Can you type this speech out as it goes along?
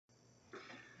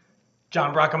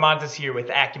John Bracamontes here with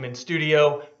Acumen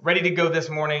Studio, ready to go this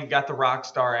morning. Got the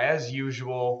Rockstar as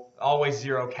usual, always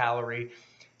 0 calorie.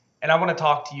 And I want to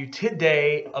talk to you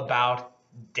today about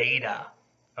data.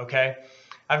 Okay,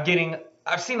 I've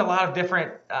seen a lot of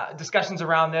different discussions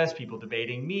around this. People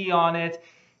debating me on it.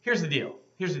 Here's the deal.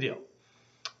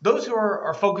 Those who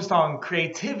are focused on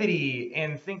creativity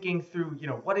and thinking through,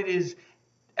 what it is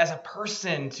as a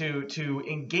person to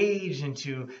engage and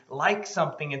to like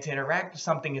something and to interact with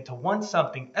something and to want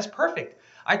something, that's perfect.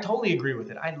 I totally agree with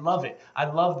it. I love it. I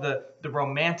love the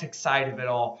romantic side of it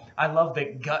all. I love the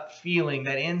gut feeling,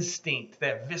 that instinct,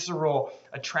 that visceral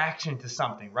attraction to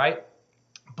something, right?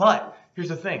 But here's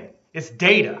the thing. It's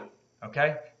data,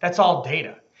 okay? That's all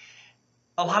data.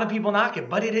 A lot of people knock it,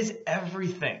 but it is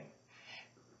everything.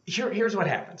 Here's what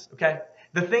happens, okay?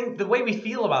 The way we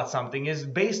feel about something is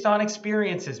based on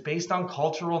experiences, based on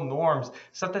cultural norms,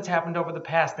 stuff that's happened over the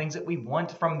past, things that we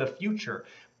want from the future.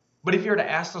 But if you were to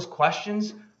ask those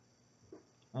questions,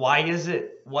 why is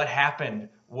it? What happened?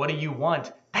 What do you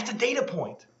want? That's a data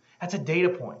point. That's a data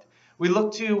point. We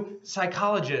look to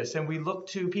psychologists and we look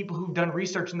to people who've done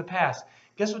research in the past.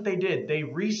 Guess what they did? They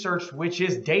researched, which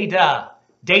is data.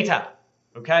 Data,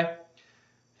 okay?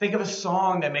 Think of a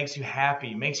song that makes you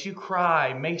happy, makes you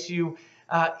cry, makes you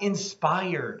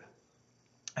inspired.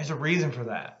 There's a reason for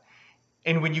that.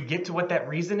 And when you get to what that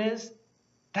reason is,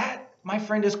 that, my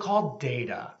friend, is called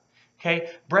data. Okay?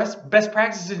 Best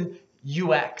practices in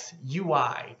UX,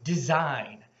 UI,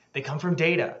 design. They come from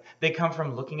data. They come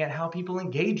from looking at how people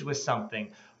engage with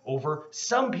something over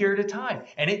some period of time.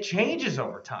 And it changes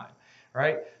over time,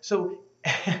 right? So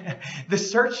the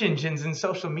search engines and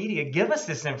social media give us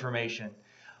this information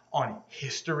on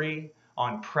history,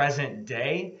 on present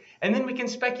day, and then we can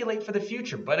speculate for the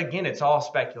future. But again, it's all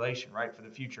speculation, right, for the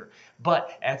future. But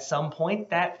at some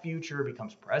point, that future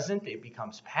becomes present, it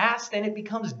becomes past, and it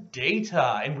becomes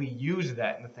data, and we use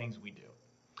that in the things we do.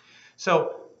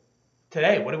 So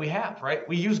today, what do we have, right?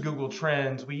 We use Google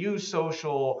Trends, we use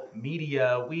social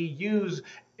media, we use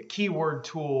keyword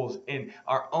tools in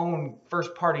our own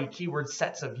first-party keyword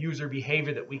sets of user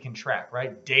behavior that we can track,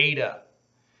 right? Data.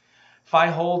 If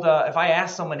I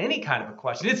ask someone any kind of a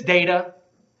question, it's data.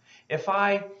 If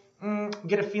I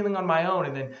get a feeling on my own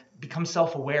and then become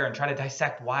self-aware and try to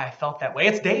dissect why I felt that way,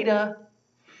 it's data.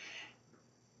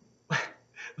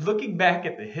 Looking back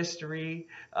at the history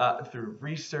through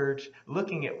research,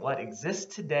 looking at what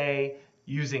exists today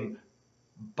using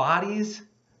bodies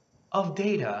of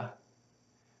data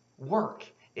work.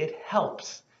 It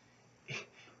helps.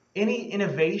 Any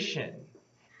innovation,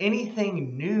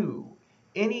 anything new,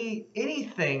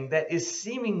 anything that is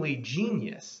seemingly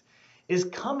genius is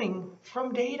coming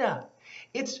from data.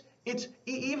 It's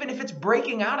even if it's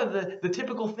breaking out of the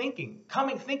typical thinking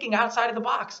outside of the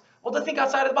box. Well, to think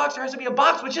outside of the box, there has to be a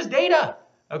box, which is data.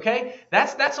 Okay,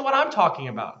 that's what I'm talking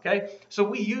about. Okay, so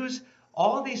we use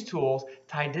all of these tools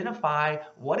to identify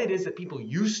what it is that people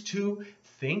used to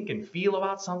think and feel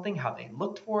about something, how they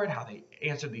looked for it, how they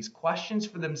answered these questions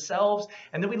for themselves,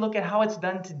 and then we look at how it's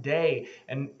done today,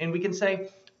 and we can say,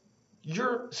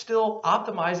 you're still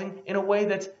optimizing in a way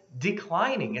that's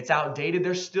declining. It's outdated.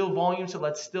 There's still volume, so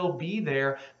let's still be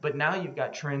there, but now you've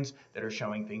got trends that are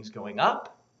showing things going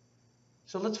up,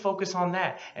 so let's focus on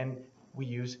that, and we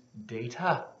use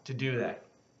data to do that.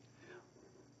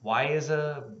 Why is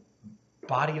a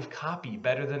body of copy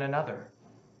better than another?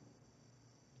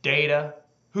 Data.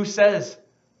 Who says?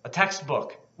 A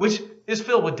textbook, which is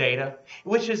filled with data,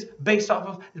 which is based off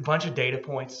of a bunch of data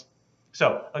points.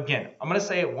 So again, I'm going to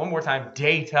say it one more time,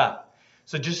 data.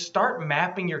 So just start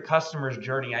mapping your customer's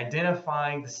journey,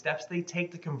 identifying the steps they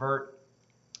take to convert,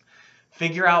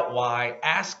 figure out why,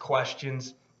 ask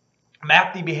questions,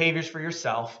 map the behaviors for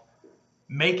yourself,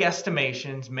 make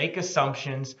estimations, make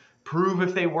assumptions, prove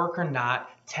if they work or not,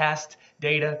 test,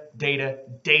 data.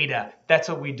 That's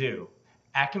what we do.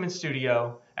 Acumen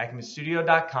Studio,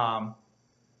 acumenstudio.com.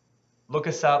 Look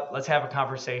us up. Let's have a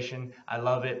conversation. I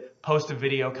love it. Post a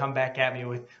video. Come back at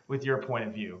me with your point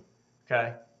of view.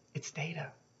 Okay? It's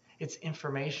data. It's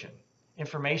information.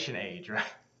 Information age, right?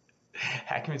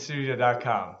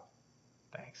 acumenstudio.com.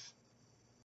 Thanks.